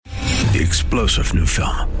The explosive new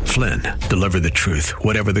film, Flynn, deliver the truth,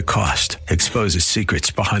 whatever the cost, exposes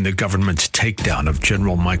secrets behind the government's takedown of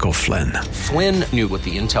General Michael Flynn. Flynn knew what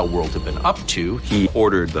the intel world had been up to. He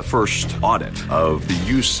ordered the first audit of the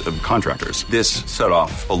use of contractors. This set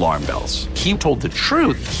off alarm bells. He told the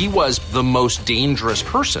truth. He was the most dangerous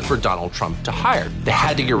person for Donald Trump to hire. They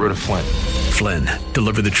had to get rid of Flynn. Flynn,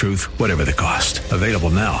 deliver the truth, whatever the cost. Available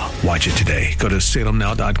now. Watch it today. Go to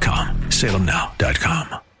salemnow.com.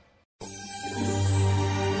 salemnow.com.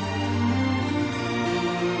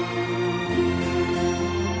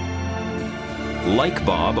 Like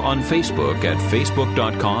Bob on Facebook at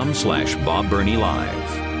facebook.com/Bob Burney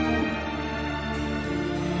Live.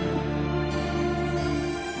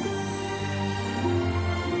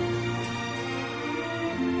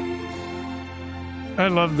 I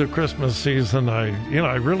love the Christmas season. I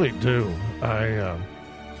really do.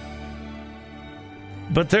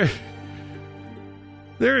 But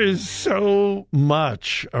there is so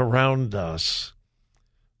much around us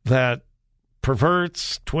that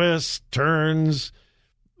perverts, twists, turns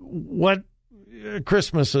what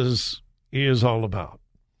Christmas is all about.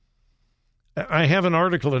 I have an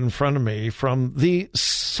article in front of me from the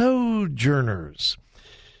Sojourners.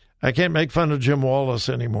 I can't make fun of Jim Wallace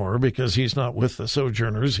anymore because he's not with the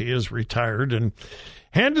Sojourners. He is retired and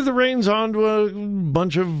handed the reins on to a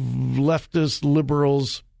bunch of leftist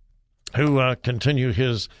liberals who continue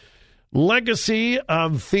his legacy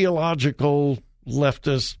of theological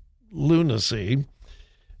leftist lunacy.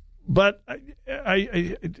 But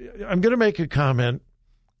I'm going to make a comment,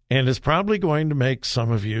 and it's probably going to make some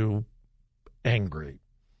of you angry.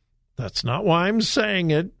 That's not why I'm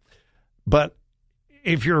saying it, but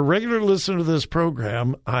if you're a regular listener to this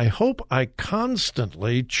program, I hope I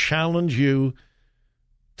constantly challenge you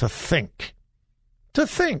to think. To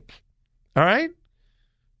think, all right?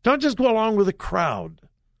 Don't just go along with the crowd.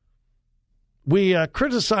 We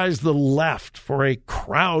criticize the left for a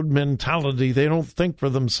crowd mentality. They don't think for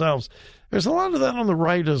themselves. There's a lot of that on the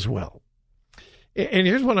right as well. And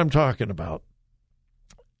here's what I'm talking about.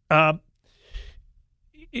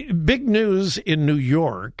 Big news in New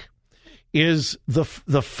York is the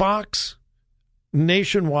Fox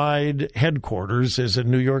nationwide headquarters is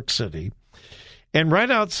in New York City. And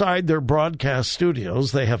right outside their broadcast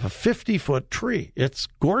studios, they have a 50-foot tree. It's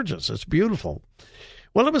gorgeous. It's beautiful.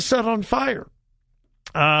 Well, it was set on fire.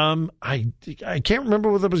 I can't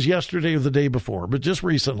remember whether it was yesterday or the day before, but just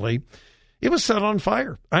recently, it was set on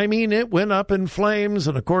fire. I mean, it went up in flames,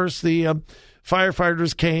 and of course, the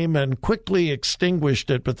firefighters came and quickly extinguished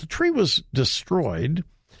it, but the tree was destroyed.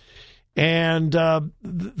 And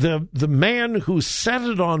the man who set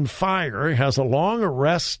it on fire has a long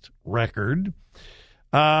arrest record.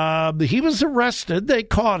 He was arrested. They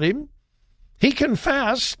caught him. He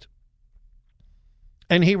confessed.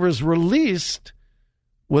 And he was released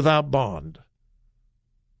without bond.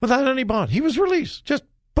 Without any bond. He was released. Just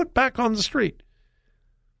put back on the street.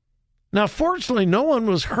 Now, fortunately, no one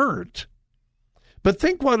was hurt. But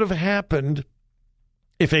think what would have happened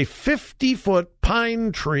if a 50-foot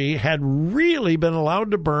pine tree had really been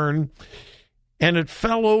allowed to burn and it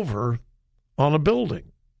fell over on a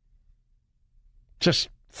building. Just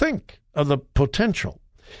think of the potential.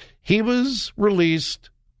 He was released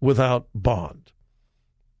without bond.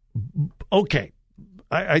 Okay,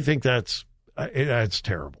 I think that's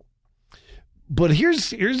terrible. But here's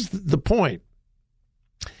the point.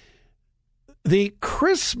 The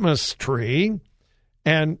Christmas tree,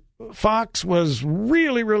 and Fox was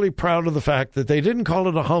really, really proud of the fact that they didn't call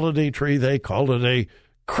it a holiday tree. They called it a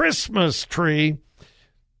Christmas tree.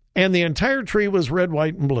 And the entire tree was red,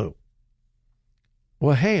 white, and blue.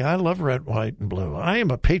 Well, hey, I love red, white, and blue. I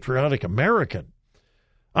am a patriotic American.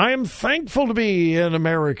 I am thankful to be an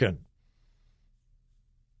American.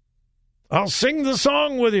 I'll sing the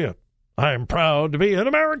song with you. I am proud to be an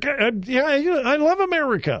American. Yeah, I love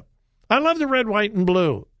America. I love the red, white, and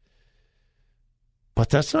blue. But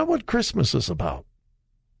that's not what Christmas is about.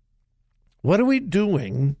 What are we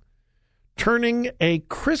doing turning a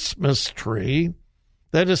Christmas tree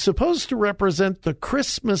that is supposed to represent the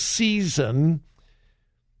Christmas season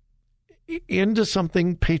into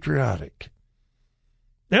something patriotic?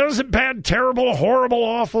 Now, is it bad, terrible, horrible,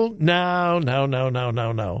 awful? No.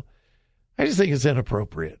 I just think it's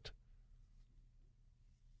inappropriate.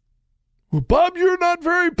 Well, Bob, you're not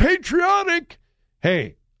very patriotic.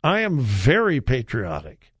 Hey, I am very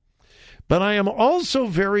patriotic, but I am also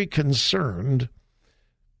very concerned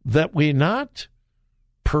that we not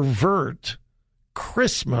pervert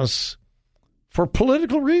Christmas for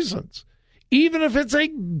political reasons, even if it's a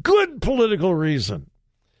good political reason.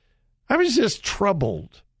 I was just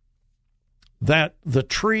troubled that the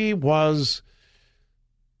tree was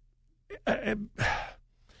an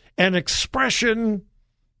expression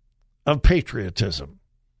of patriotism.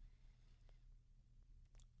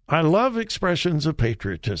 I love expressions of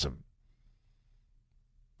patriotism,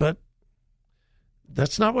 but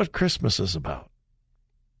that's not what Christmas is about.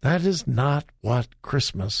 That is not what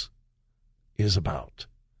Christmas is about.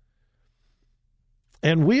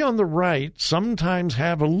 And we on the right sometimes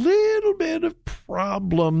have a little bit of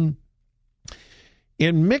problem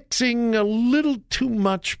in mixing a little too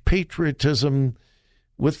much patriotism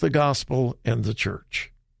with the gospel and the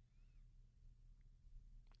church.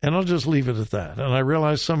 And I'll just leave it at that. And I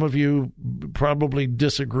realize some of you probably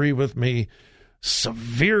disagree with me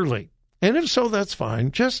severely. And if so, that's fine.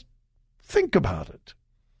 Just think about it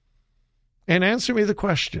and answer me the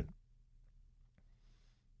question.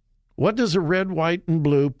 What does a red, white, and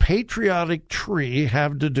blue patriotic tree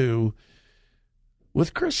have to do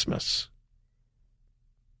with Christmas?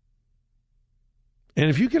 And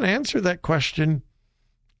if you can answer that question,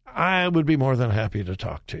 I would be more than happy to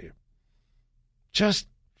talk to you. Just,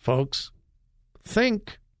 folks,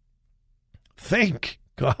 think. Think.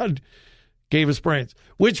 God gave us brains.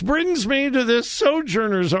 Which brings me to this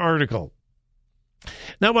Sojourners article.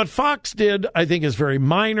 Now, what Fox did, I think, is very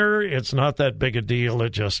minor. It's not that big a deal.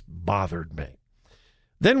 It just bothered me.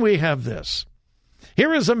 Then we have this.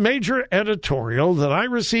 Here is a major editorial that I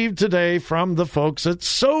received today from the folks at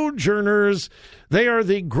Sojourners. They are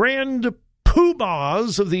the grand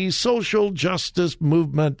poobahs of the social justice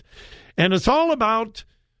movement, and it's all about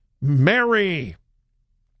Mary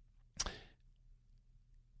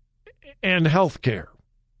and health care.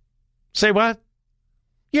 Say what?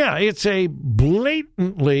 Yeah, it's a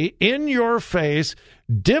blatantly in-your-face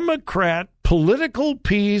Democrat political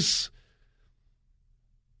piece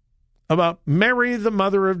about Mary, the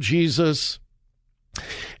mother of Jesus,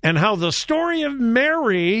 and how the story of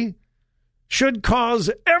Mary should cause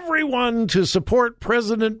everyone to support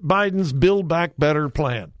President Biden's Build Back Better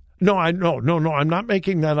plan. No, I'm not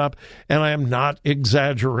making that up, and I am not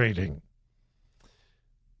exaggerating.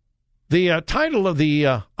 The title of the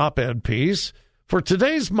op-ed piece, for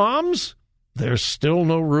today's moms, there's still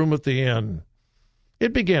no room at the inn.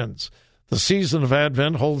 It begins. The season of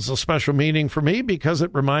Advent holds a special meaning for me because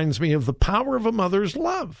it reminds me of the power of a mother's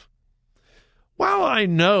love. While I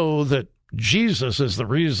know that Jesus is the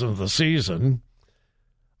reason of the season,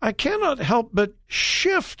 I cannot help but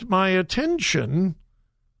shift my attention.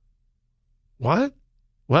 What?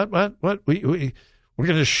 We're going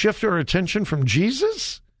to shift our attention from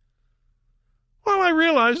Jesus? Well, I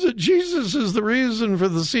realize that Jesus is the reason for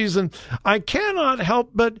the season. I cannot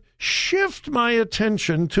help but shift my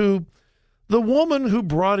attention to the woman who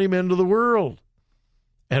brought him into the world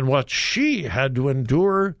and what she had to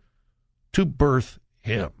endure to birth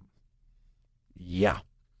him. Yeah.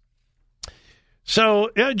 So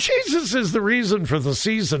Jesus is the reason for the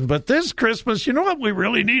season, but this Christmas, you know what we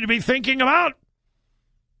really need to be thinking about?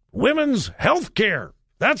 Women's health care.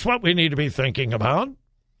 That's what we need to be thinking about.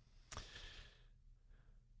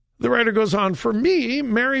 The writer goes on, for me,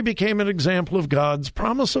 Mary became an example of God's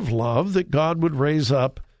promise of love that God would raise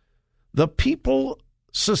up the people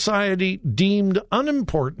society deemed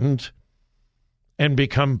unimportant and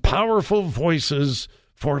become powerful voices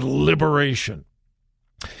for liberation.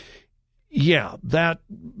 Yeah, that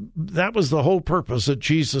was the whole purpose that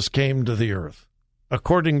Jesus came to the earth,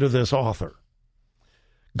 according to this author.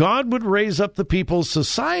 God would raise up the people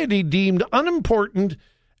society deemed unimportant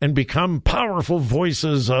and become powerful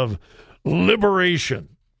voices of liberation.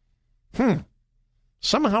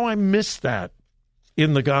 Somehow I missed that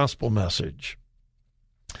in the gospel message.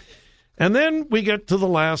 And then we get to the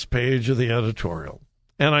last page of the editorial,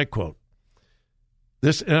 and I quote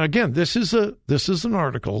this. And again, this is an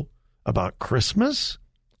article about Christmas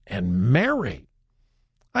and Mary.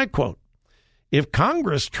 I quote, if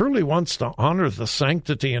Congress truly wants to honor the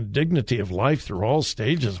sanctity and dignity of life through all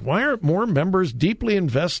stages, why aren't more members deeply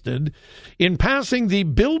invested in passing the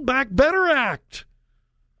Build Back Better Act,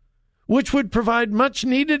 which would provide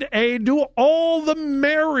much-needed aid to all the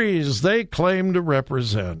Marys they claim to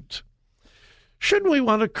represent? Shouldn't we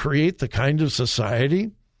want to create the kind of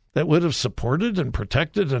society that would have supported and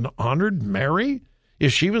protected and honored Mary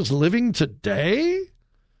if she was living today?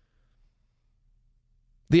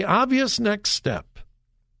 The obvious next step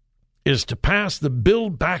is to pass the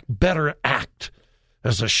Build Back Better Act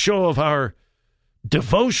as a show of our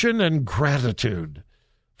devotion and gratitude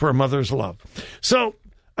for a mother's love. So,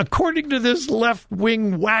 according to this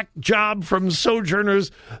left-wing whack job from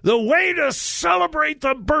Sojourners, the way to celebrate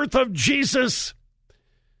the birth of Jesus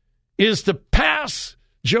is to pass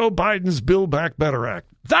Joe Biden's Build Back Better Act.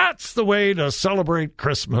 That's the way to celebrate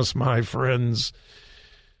Christmas, my friends.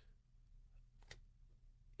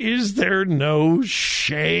 Is there no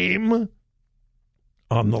shame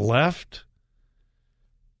on the left?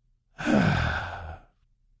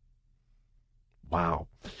 Wow. All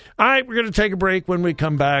right, we're going to take a break. When we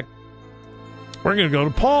come back, we're going to go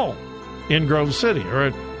to Paul in Grove City, or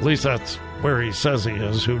at least that's where he says he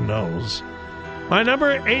is. Who knows? My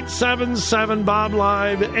number,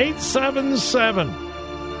 877-BOB-LIVE,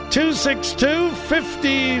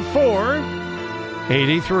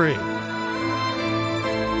 877-262-5483.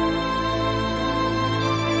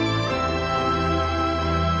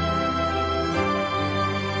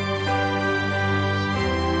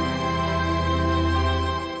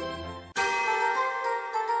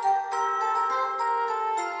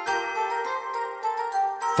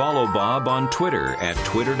 Follow Bob on Twitter at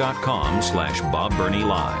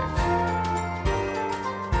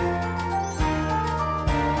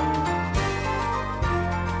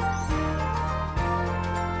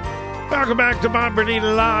Welcome back to Bob Bernie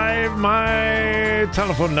Live. My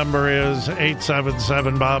telephone number is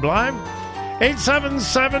 877-BOB-LIVE,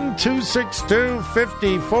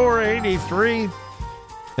 877-262-5483.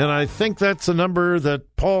 And I think that's the number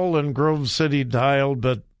that Paul in Grove City dialed,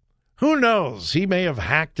 but who knows? He may have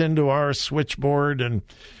hacked into our switchboard, and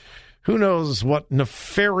who knows what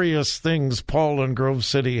nefarious things Paul in Grove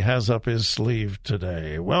City has up his sleeve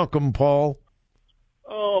today. Welcome, Paul.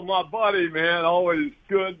 Oh, my buddy, man. Always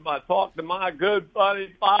good. I talk to my good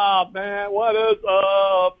buddy, Bob, man. What is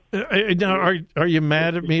up? Now, are you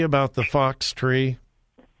mad at me about the fox tree?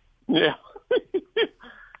 Yeah.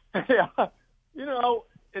 Yeah. You know,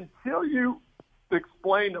 until you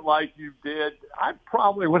explained it like you did, I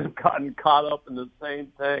probably would have gotten caught up in the same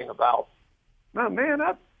thing about, man,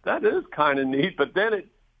 that is kind of neat. But then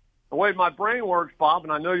the way my brain works, Bob,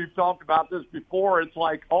 and I know you've talked about this before, it's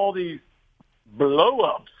like all these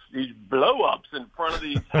blow-ups in front of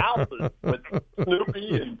these houses with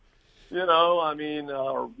Snoopy and,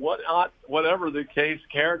 or whatever the case,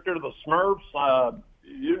 character, the Smurfs,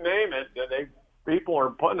 you name it, people are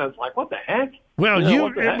putting it's like, what the heck? Well,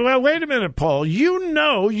 well, wait a minute, Paul. You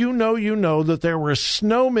know that there were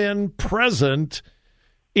snowmen present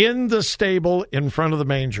in the stable in front of the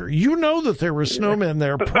manger. You know that there were snowmen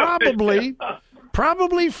there,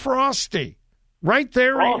 probably Frosty, right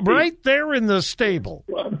there in the stable.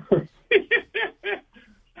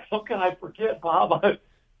 How can I forget, Bob? It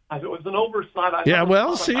was an oversight.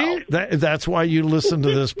 That's why you listen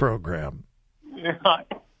to this program. Yeah.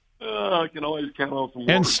 I can always count on some.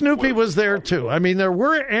 And Snoopy was there, too. I mean, there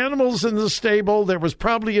were animals in the stable. There was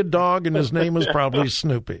probably a dog, and his name was probably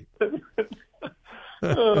Snoopy.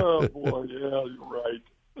 Oh, boy, yeah, you're right.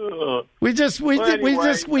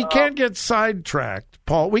 We can't get sidetracked,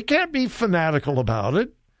 Paul. We can't be fanatical about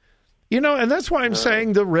it. And that's why I'm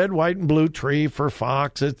saying the red, white, and blue tree for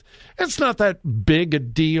Fox. It's not that big a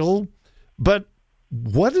deal. But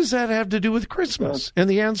what does that have to do with Christmas? And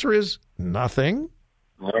the answer is nothing.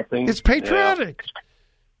 Nothing. It's patriotic,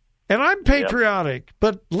 and I'm patriotic.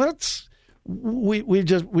 But we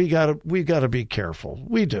gotta be careful.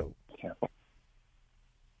 We do.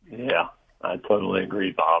 Yeah, I totally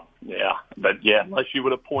agree, Bob. Yeah, but unless you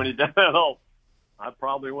would have pointed that out, I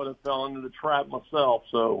probably would have fell into the trap myself.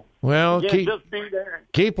 So just be there.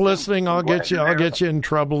 Keep listening. I'll get you in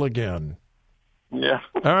trouble again. Yeah.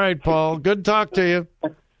 All right, Paul. Good talk to you.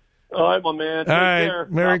 All right, my man. Take care.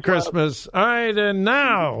 Merry Christmas. All right, and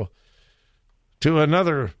now to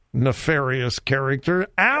another nefarious character,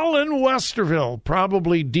 Al in Westerville,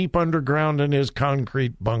 probably deep underground in his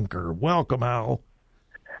concrete bunker. Welcome, Al.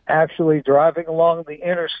 Actually driving along the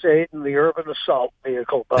interstate in the urban assault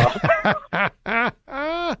vehicle, Bob.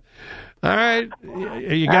 All right.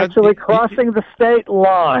 Crossing the state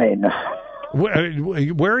line.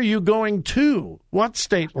 Where are you going to? What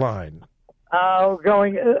state line?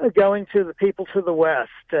 Going to the people to the west,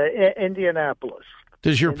 Indianapolis.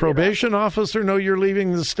 Does your probation officer know you're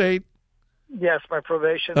leaving the state? Yes, my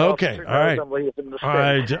probation officer knows I'm leaving the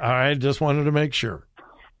state. I just wanted to make sure.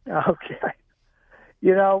 Okay.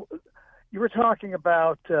 You were talking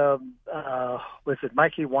about, was it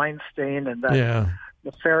Mikey Weinstein and that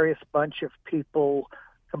nefarious bunch of people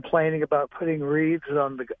complaining about putting wreaths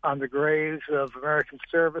on the graves of American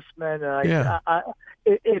servicemen. And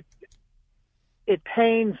it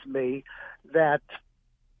pains me that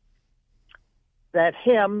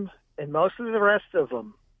him and most of the rest of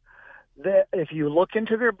them, that if you look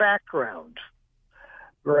into their background,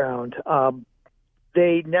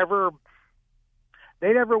 they never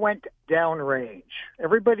went downrange.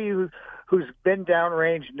 Everybody who's been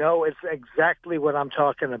downrange know it's exactly what I'm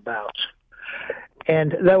talking about.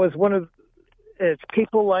 And that was it's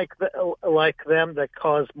people like them that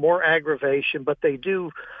cause more aggravation, but they're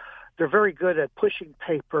very good at pushing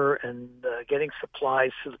paper and getting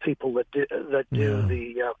supplies to the people that do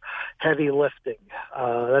the heavy lifting.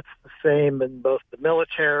 That's the same in both the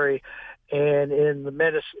military and in the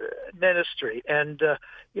ministry. And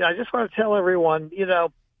I just want to tell everyone,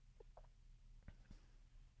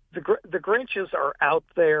 the Grinches are out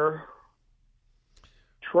there.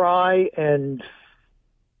 Try and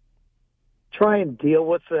deal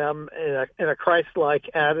with them in a Christ-like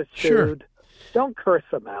attitude. Sure. Don't curse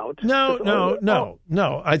them out. No.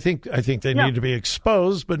 I think they need to be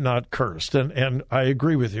exposed, but not cursed. And I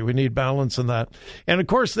agree with you. We need balance in that. And of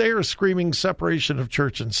course, they are screaming separation of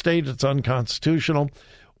church and state. It's unconstitutional.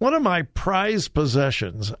 One of my prized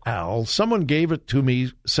possessions, Al, someone gave it to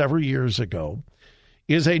me several years ago,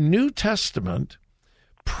 is a New Testament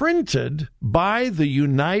printed by the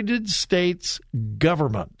United States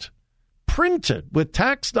government. Printed with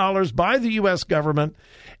tax dollars by the U.S. government,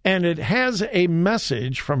 and it has a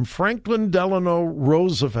message from Franklin Delano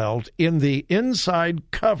Roosevelt in the inside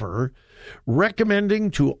cover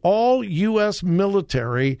recommending to all U.S.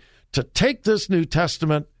 military to take this New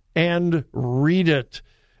Testament and read it.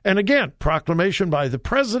 And again, proclamation by the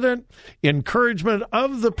president, encouragement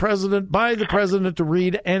of the president by the president to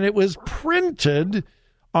read, and it was printed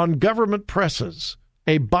on government presses,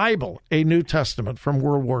 a Bible, a New Testament from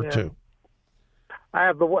World War II. I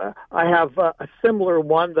have a similar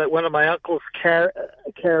one that one of my uncles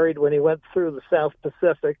carried when he went through the South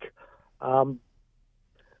Pacific.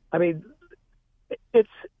 It's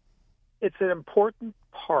an important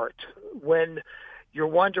part when you're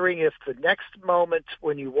wondering if the next moment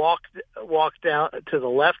when you walk down to the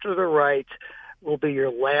left or the right will be your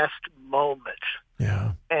last moment.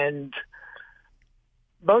 Yeah, and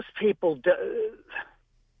most people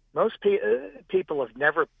have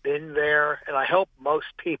never been there, and I hope most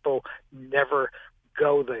people never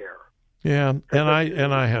go there. Yeah,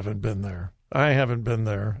 and I haven't been there.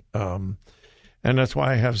 And that's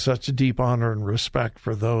why I have such a deep honor and respect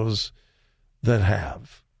for those that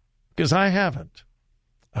have, because I haven't.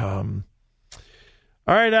 All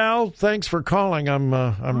right, Al, thanks for calling. I'm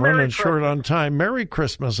running short on time. Merry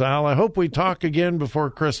Christmas, Al. I hope we talk again before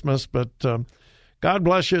Christmas, but God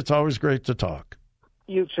bless you. It's always great to talk.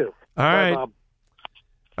 You too. All right. Bye, Bob.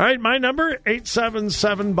 All right, my number,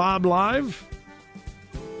 877-BOB-LIVE.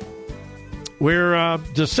 We're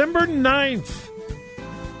December 9th.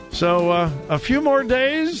 So a few more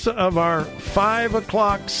days of our 5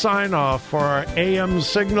 o'clock sign-off for our AM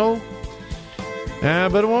signal.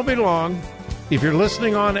 But it won't be long. If you're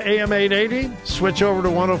listening on AM 880, switch over to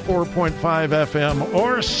 104.5 FM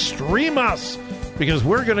or stream us, because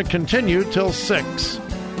we're going to continue till 6.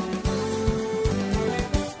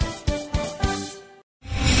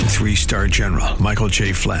 3-star General Michael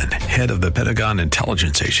J. Flynn, head of the Pentagon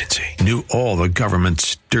Intelligence Agency, knew all the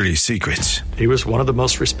government's dirty secrets. He was one of the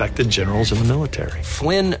most respected generals in the military.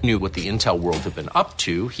 Flynn knew what the intel world had been up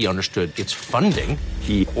to. He understood its funding.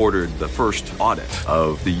 He ordered the first audit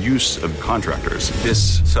of the use of contractors.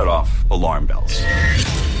 This set off alarm bells.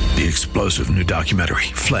 The explosive new documentary,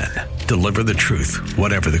 Flynn, Deliver the Truth,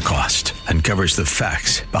 Whatever the Cost, uncovers the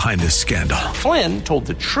facts behind this scandal. Flynn told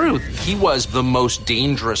the truth. He was the most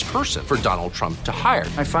dangerous person for Donald Trump to hire.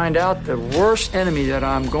 I find out the worst enemy that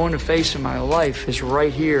I'm going to face in my life is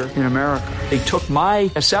right here in America. They took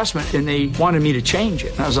my assessment and they wanted me to change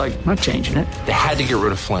it. And I was like, I'm not changing it. They had to get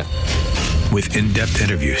rid of Flynn. With in-depth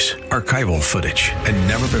interviews, archival footage, and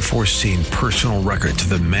never-before-seen personal records of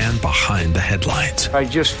the man behind the headlines. I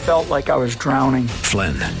just felt like I was drowning.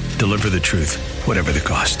 Flynn, Deliver the Truth, Whatever the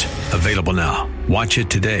Cost. Available now. Watch it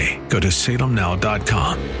today. Go to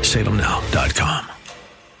salemnow.com. salemnow.com.